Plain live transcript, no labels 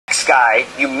guy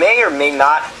you may or may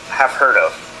not have heard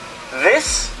of.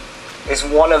 This is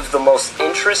one of the most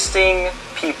interesting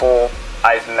people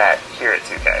I've met here at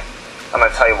 2K. I'm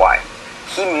gonna tell you why.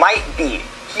 He might be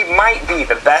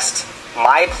the best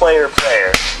MyCareer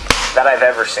player that I've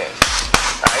ever seen.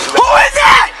 Right? Who is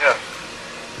that?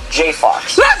 J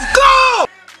Fox. Let's go!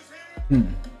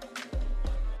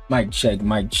 Mic check,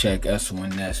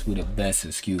 S1S, we the best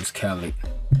excuse, Khaled.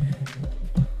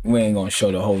 We ain't gonna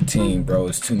show the whole team, bro.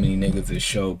 It's too many niggas to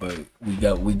show, but we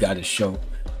gotta show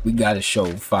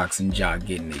Fox and Ja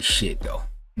getting this shit though.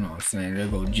 You know what I'm saying? There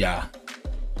go Ja.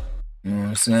 You know what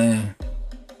I'm saying?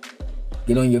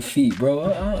 Get on your feet,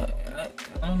 bro.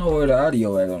 I don't know where the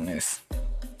audio at on this.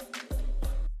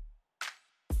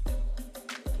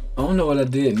 I don't know what I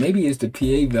did. Maybe it's the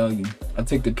PA volume. I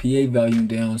took the PA volume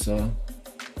down, so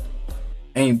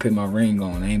I ain't put my ring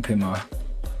on. I ain't put my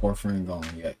fourth ring on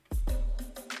yet.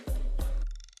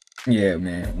 Yeah,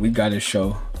 man, we gotta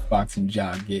show Fox and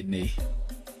Ja getting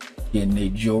they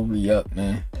jewelry up,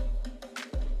 man.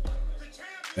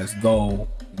 Let's go.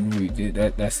 We did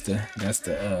that. That's the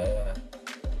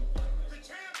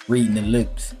reading the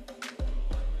lips.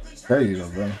 Crazy though,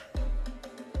 bro.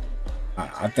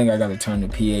 I think I gotta turn the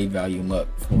PA volume up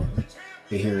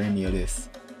to hear any of this.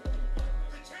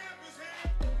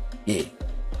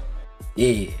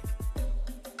 Yeah.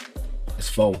 That's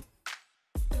four.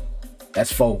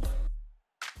 That's four.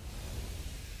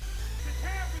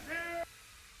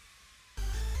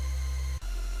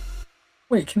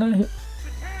 Wait, can I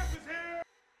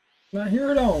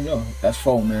hear it all? No, that's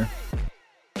four, man.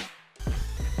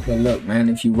 But look, man,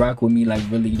 if you rock with me like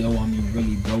really though, I mean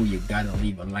really bro, you gotta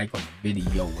leave a like on the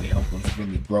video. It helps us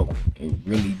really grow. It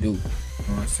really do. You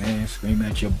know what I'm saying? Scream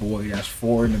at your boy. That's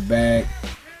 4 in the bag.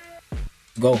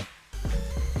 Let's go.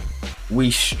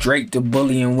 We straight to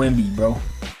bullying Wemby, bro.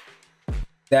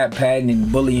 Stat padding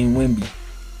and bullying Wemby.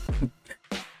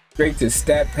 Straight to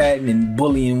stat padding and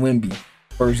bullying Wemby.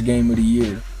 First game of the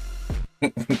year.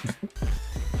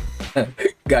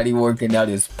 Got him working out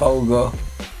his pogo.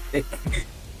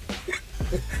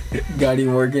 Got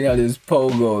him working out his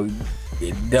pogo.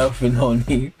 Get duffing on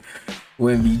him.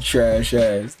 Wemby trash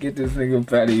ass. Get this nigga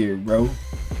up out of here, bro.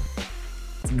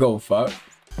 Let's go, Fox.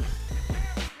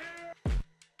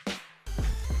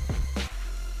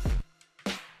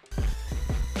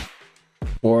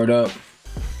 Board up.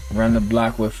 Run the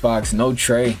block with Fox. No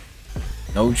tray.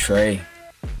 No tray.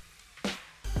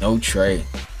 No tray.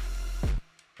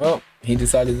 Well, he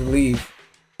decided to leave.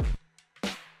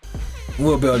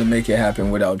 We'll be able to make it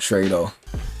happen without Trey though.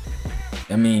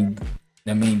 I mean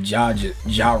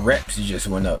Ja reps just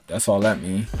went up. That's all that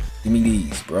mean. Give me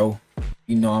these, bro.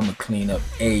 You know I'ma clean up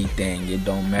everything. It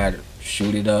don't matter.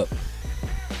 Shoot it up.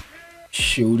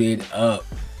 Shoot it up.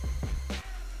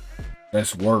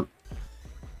 Let's work.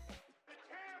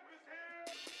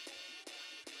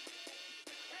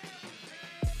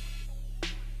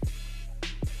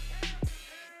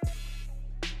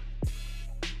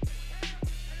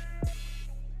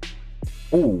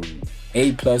 Ooh,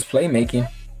 A+ playmaking.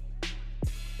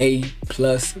 A+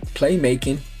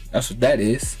 playmaking. That's what that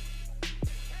is.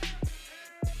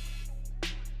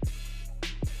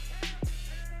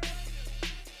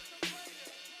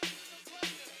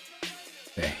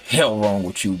 The hell wrong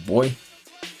with you, boy?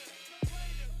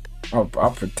 I'll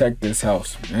protect this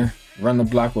house, man. Run the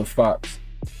block with Fox.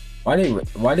 Why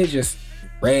they just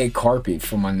red carpet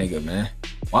for my nigga, man?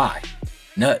 Why?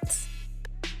 Nuts.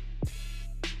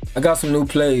 I got some new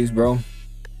plays, bro.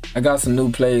 I got some new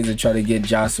plays to try to get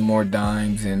Josh some more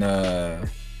dimes and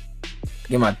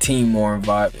get my team more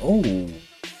involved. Ooh,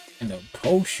 and a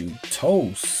post you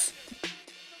toast.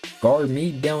 Guard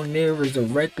me down there is a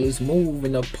reckless move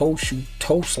and a post you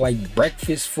toast like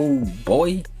breakfast food,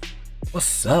 boy.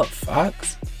 What's up,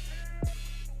 Fox?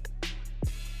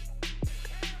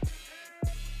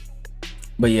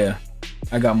 But yeah,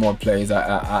 I got more plays.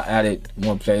 I added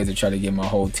more plays to try to get my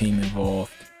whole team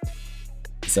involved.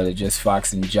 Instead of just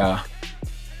Fox and Ja.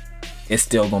 It's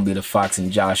still gonna be the Fox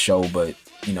and Ja show, but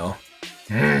you know.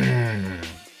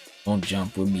 Don't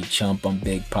jump with me, chump. I'm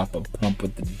Big Papa Pump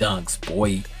with the dunks,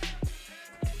 boy.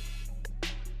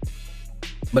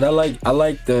 But I like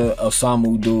the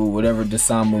Osamu dude, whatever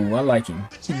Desamu. I like him.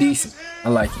 He's decent. I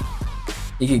like him.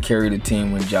 He can carry the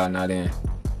team when Ja not in.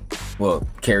 Well,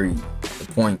 carry the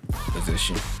point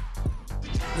position.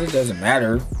 It doesn't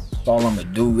matter. That's all I'm gonna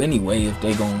do anyway. If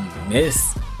they gonna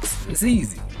miss, it's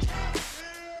easy.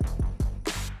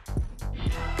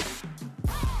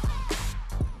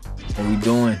 What we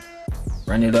doing?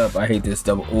 Run it up. I hate this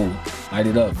double. Ooh, light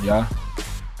it up, y'all.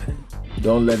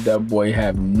 Don't let that boy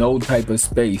have no type of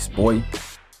space, boy.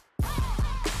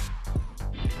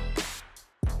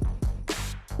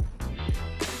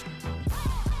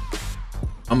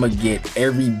 I'ma get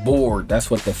every board. That's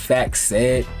what the facts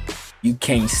said. You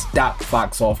can't stop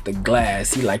Fox off the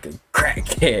glass. He like a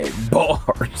crackhead.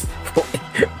 Bars.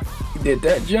 He did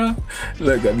that, John.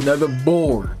 Look, another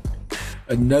board.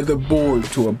 Another board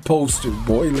to a poster.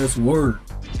 Boy, let's work.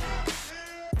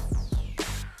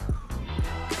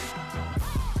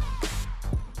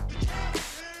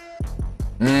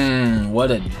 What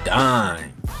a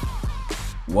dime.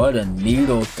 What a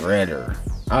needle threader.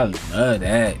 I love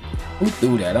that. Who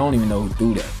threw that? I don't even know who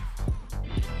threw that.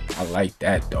 I like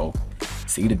that though.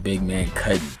 See the big man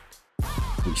cutting.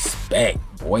 Respect,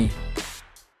 boy.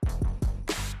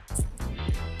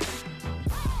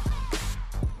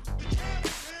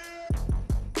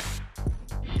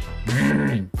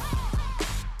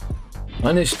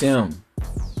 Punish them.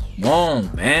 Come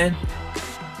on, man.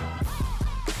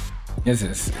 This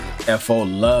is FO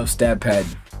love stat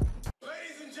padding.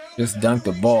 Just dunk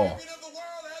the ball.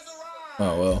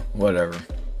 Oh well, whatever.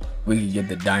 We can get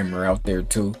the dimer out there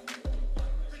too.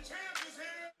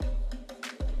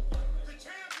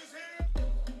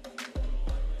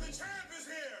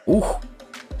 Ooh.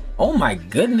 Oh my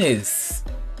goodness.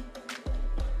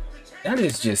 That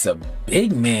is just a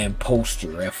big man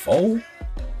poster, FO.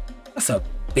 That's a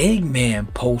big man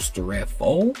poster,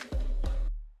 FO.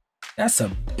 That's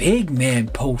a big man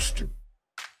poster.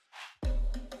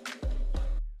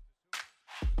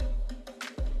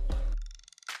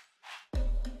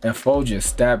 FO just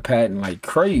stat padding like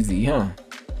crazy, huh?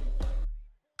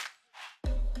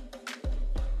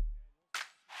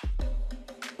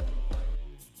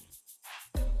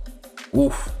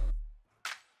 Oof.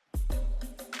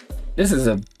 This is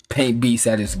a paint beast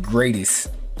at its greatest.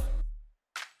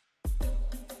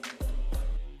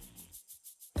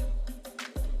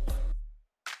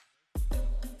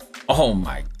 Oh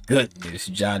my goodness,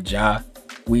 Jaja.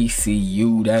 We see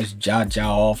you. That's Jaja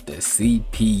off the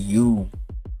CPU.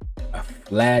 A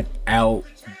flat out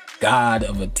god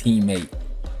of a teammate.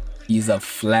 He's a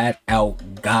flat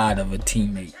out god of a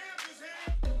teammate.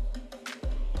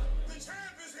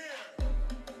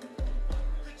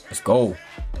 Let's go.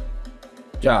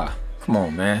 Ja, come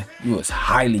on, man. You was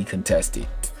highly contested.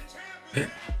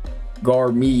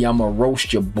 Guard me, I'ma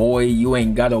roast your boy. You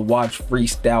ain't gotta watch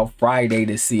Freestyle Friday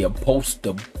to see a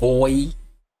poster, boy.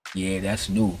 Yeah, that's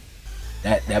new.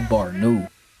 That bar new.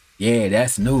 Yeah,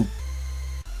 that's new.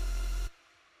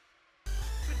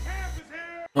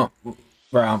 Oh,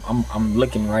 bro, I'm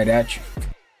looking right at you.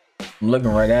 I'm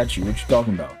looking right at you. What you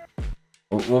talking about?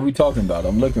 What we talking about?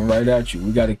 I'm looking right at you.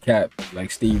 We got a cap like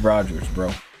Steve Rogers,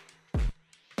 bro.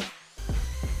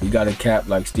 We got a cap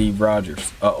like Steve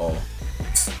Rogers. Uh-oh.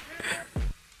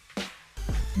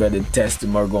 Better test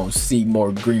him or gonna see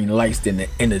more green lights than the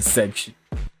intersection.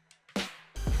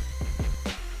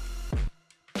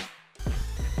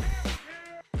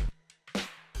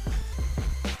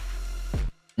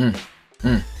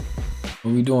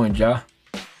 What we doing, Ja?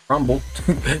 Rumble.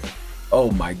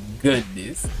 Oh my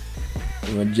goodness.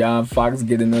 When John Fox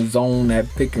get in the zone, that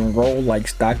pick and roll like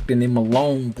Stockton and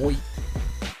Malone, boy.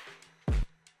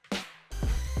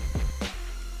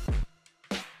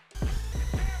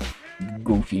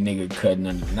 Goofy nigga cutting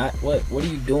under. Not what are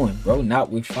you doing, bro?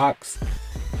 Not with Fox.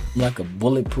 I'm like a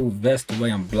bulletproof vest the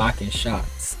way I'm blocking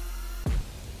shots.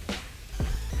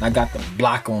 I got the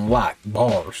block on lock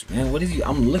bars, man. What is you?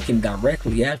 I'm looking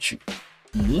directly at you.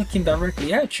 I'm looking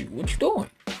directly at you. What you doing?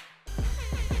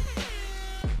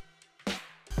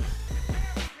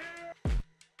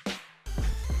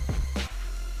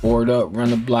 Board up,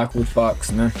 run the block with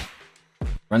Fox, man.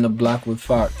 Run the block with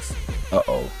Fox.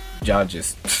 Uh-oh. Ja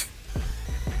just...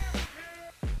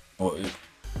 Oh,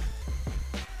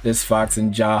 this Fox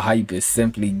and Ja hype is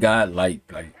simply godlike.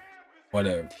 Like,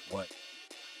 whatever. What?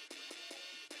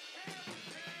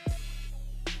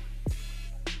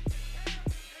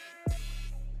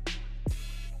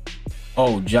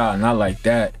 Oh, Ja, not like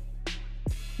that.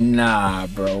 Nah,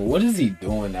 bro. What is he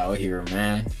doing out here,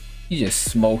 man? He just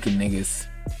smoking niggas.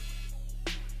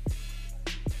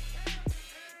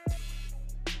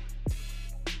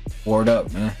 Board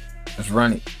up, man. Let's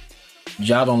run it.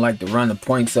 Ja don't like to run the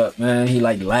points up, man. He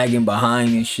like lagging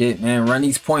behind and shit, man. Run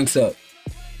these points up.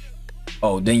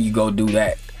 Oh, then you go do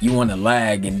that. You want to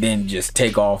lag and then just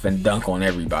take off and dunk on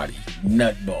everybody.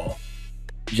 Nutball.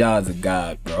 Ja's a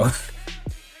god, bro.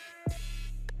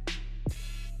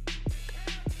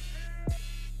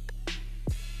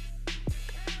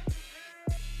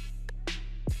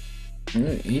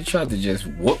 He tried to just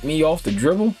whoop me off the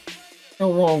dribble.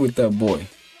 What's wrong with that boy?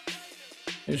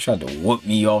 He tried to whoop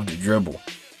me off the dribble.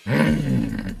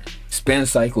 Spin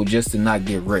cycle just to not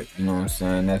get ripped. You know what I'm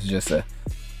saying? That's just a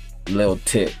little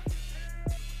tip.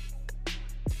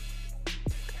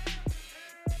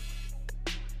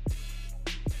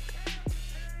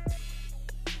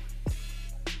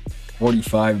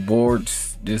 45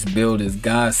 boards. This build is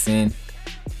godsend.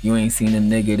 You ain't seen a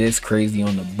nigga this crazy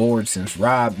on the board since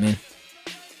Rodman.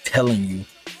 Telling you.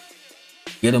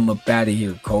 Get him up out of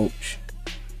here, coach.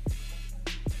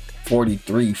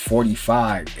 43,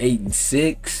 45, 8 and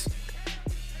 6.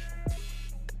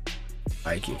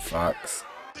 Like it, Fox.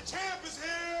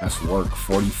 That's work.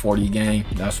 40-40 game.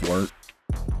 That's work.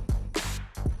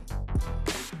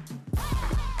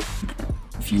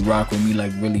 If you rock with me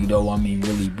like really though, I mean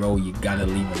really bro, you gotta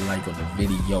leave a like on the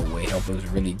video. It help us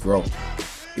really grow.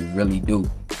 It really do.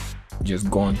 Just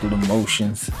going through the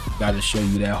motions. Gotta show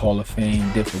you that Hall of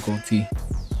Fame difficulty.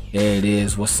 There it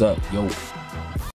is. What's up, yo?